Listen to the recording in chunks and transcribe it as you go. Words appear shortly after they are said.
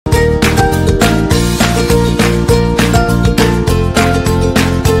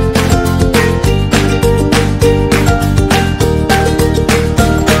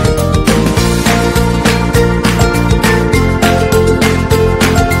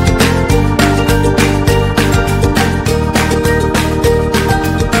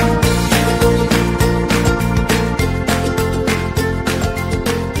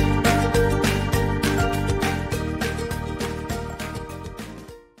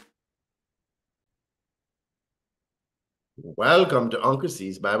Welcome to Uncle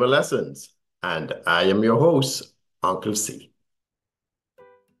C's Bible Lessons, and I am your host, Uncle C.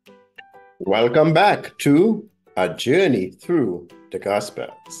 Welcome back to A Journey Through the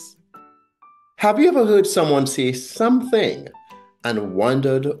Gospels. Have you ever heard someone say something and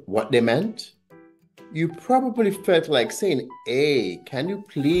wondered what they meant? You probably felt like saying, "Hey, can you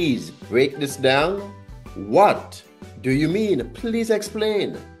please break this down? What do you mean? Please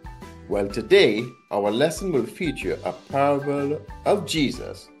explain." Well, today our lesson will feature a parable of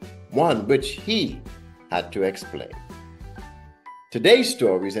Jesus, one which he had to explain. Today's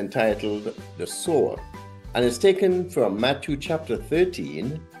story is entitled The Sower and is taken from Matthew chapter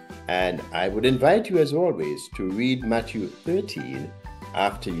 13, and I would invite you as always to read Matthew 13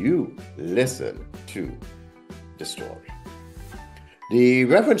 after you listen to the story. The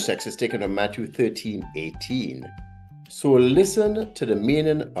reference text is taken from Matthew 13:18. So listen to the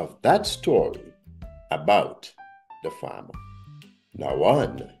meaning of that story about the farmer. Now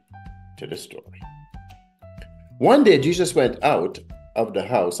on to the story. One day Jesus went out of the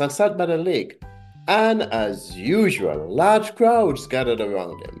house and sat by the lake, and as usual, large crowds gathered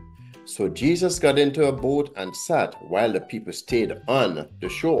around him. So Jesus got into a boat and sat while the people stayed on the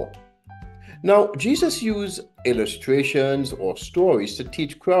shore. Now, Jesus used illustrations or stories to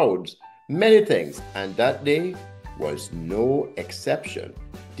teach crowds many things, and that day was no exception.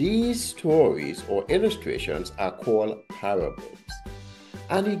 These stories or illustrations are called parables.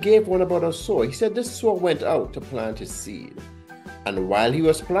 And he gave one about a sower. He said this sower went out to plant his seed. And while he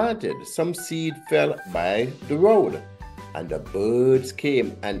was planted, some seed fell by the road, and the birds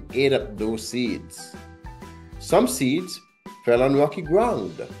came and ate up those seeds. Some seeds fell on rocky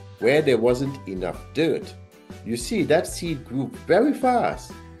ground where there wasn't enough dirt. You see, that seed grew very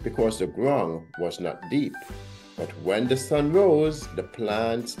fast because the ground was not deep. But when the sun rose, the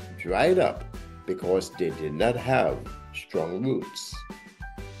plants dried up because they did not have strong roots.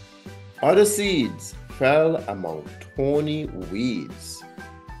 Other seeds fell among thorny weeds.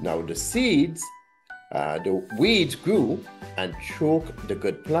 Now the weeds grew and choked the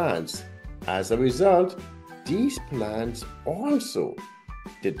good plants. As a result, these plants also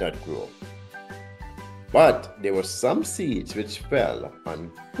did not grow. But there were some seeds which fell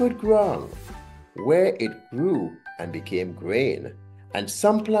on good ground, where it grew and became grain, and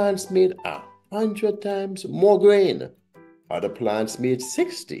some plants made 100 times more grain. Other plants made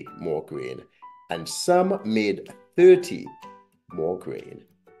 60 more grain, and some made 30 more grain.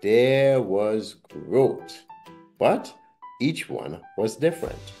 There was growth, but each one was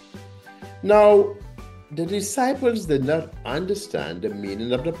different. Now, the disciples did not understand the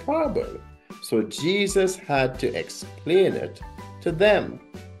meaning of the parable, so Jesus had to explain it to them.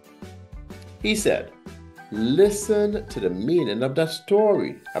 He said, "Listen to the meaning of that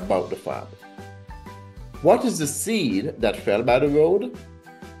story about the farmer. What is the seed that fell by the road?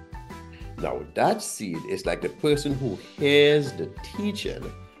 Now, that seed is like the person who hears the teaching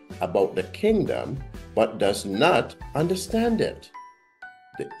about the kingdom but does not understand it.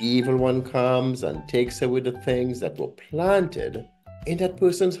 The evil one comes and takes away the things that were planted in that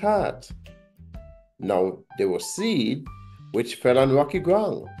person's heart. Now, there was seed which fell on rocky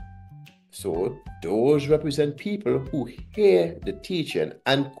ground. So those represent people who hear the teaching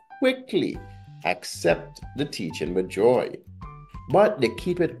and quickly accept the teaching with joy. But they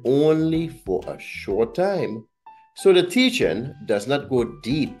keep it only for a short time. So the teaching does not go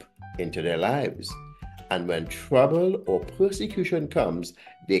deep into their lives. And when trouble or persecution comes,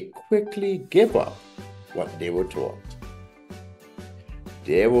 they quickly give up what they were taught.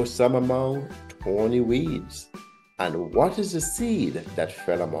 There were some among thorny weeds. And what is the seed that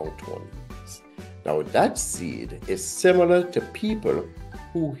fell among thorny weeds? Now, that seed is similar to people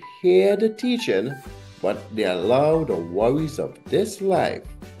who hear the teaching, but they allow the worries of this life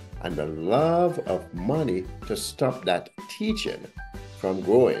and the love of money to stop that teaching from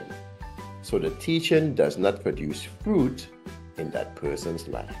growing. So the teaching does not produce fruit in that person's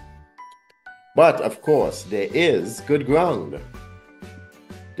life. But of course, there is good ground.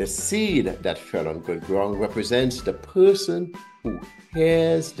 The seed that fell on good ground represents the person who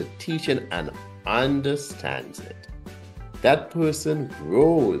hears the teaching and understands it. That person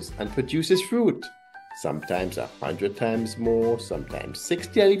grows and produces fruit, sometimes 100 times more, sometimes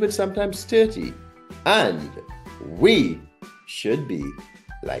 60, and even sometimes 30. And we should be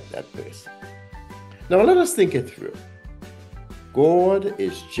like that person. Now let us think it through. God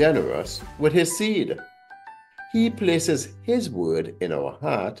is generous with his seed. He places his word in our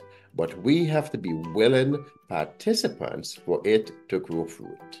heart, but we have to be willing participants for it to grow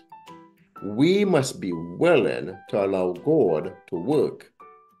fruit. We must be willing to allow God to work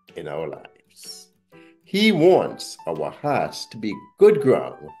in our lives. He wants our hearts to be good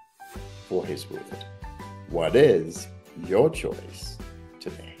ground for His word. What is your choice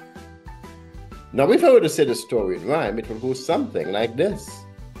today? Now, if I were to say the story in rhyme, it would go something like this.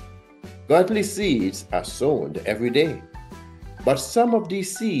 Godly seeds are sown every day, but some of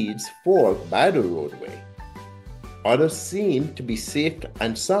these seeds fall by the roadway. Others seem to be safe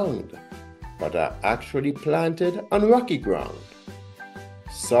and sound, but are actually planted on rocky ground.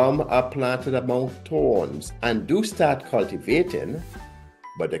 Some are planted among thorns and do start cultivating,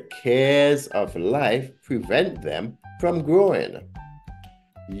 but the cares of life prevent them from growing.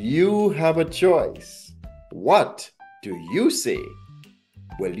 You have a choice. What do you say?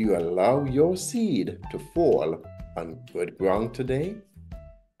 Will you allow your seed to fall on good ground today?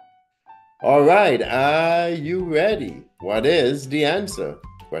 All right, are you ready? What is the answer?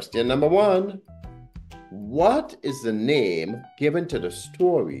 Question number 1. What is the name given to the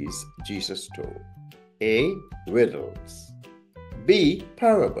stories Jesus told? A. Riddles. B.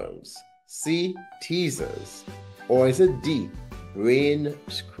 Parables. C. Teasers. Or is it D. Brain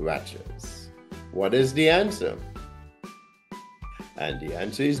scratchers? What is the answer? And the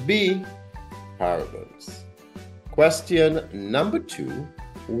answer is B. Parables. Question number 2.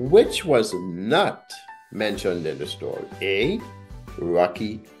 Which was not mentioned in the story? A.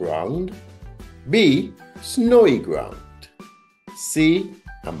 Rocky ground. B. Snowy ground. C.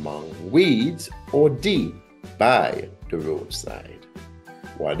 Among weeds. Or D. By the roadside.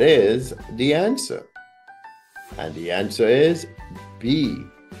 What is the answer? And the answer is B.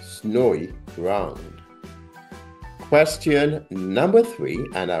 Snowy ground. Question number 3,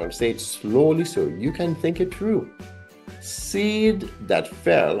 and I'll say it slowly so you can think it through. Seed that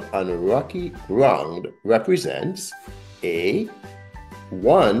fell on rocky ground represents A.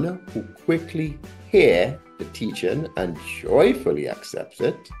 One who quickly hears the teaching and joyfully accepts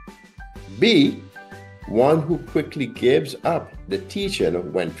it. B. One who quickly gives up the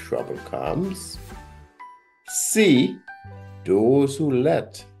teaching when trouble comes. C. Those who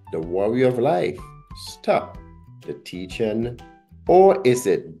let the worry of life stop the teaching. Or is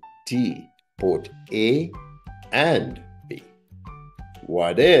it D. Both A and B?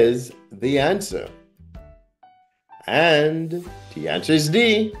 What is the answer? And the answer is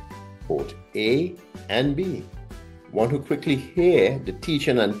D. Both A and B. One who quickly hears the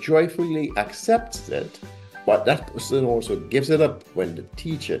teaching and joyfully accepts it, but that person also gives it up when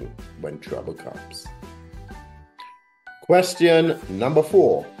trouble comes. Question number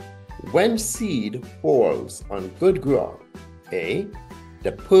 4. When seed falls on good ground, A.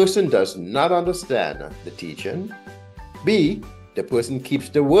 The person does not understand the teaching. B. The person keeps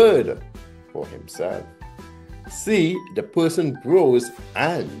the word for himself. C. The person grows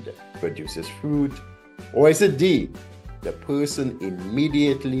and produces fruit. Or is it D? The person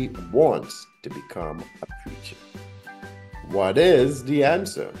immediately wants to become a preacher. What is the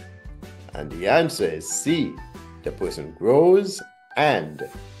answer? And the answer is C. The person grows and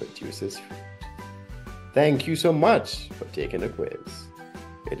produces fruit. Thank you so much for taking the quiz.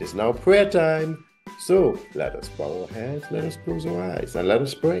 It is now prayer time, so let us bow our heads, let us close our eyes, and let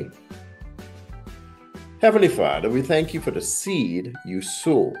us pray. Heavenly Father, we thank you for the seed you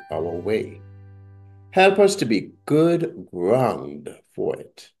sow our way. Help us to be good ground for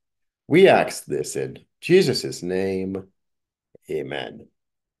it. We ask this in Jesus' name. Amen.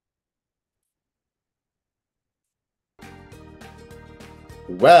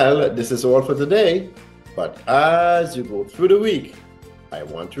 Well, this is all for today, but as you go through the week, I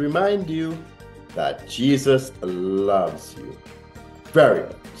want to remind you that Jesus loves you very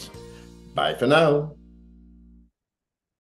much. Bye for now.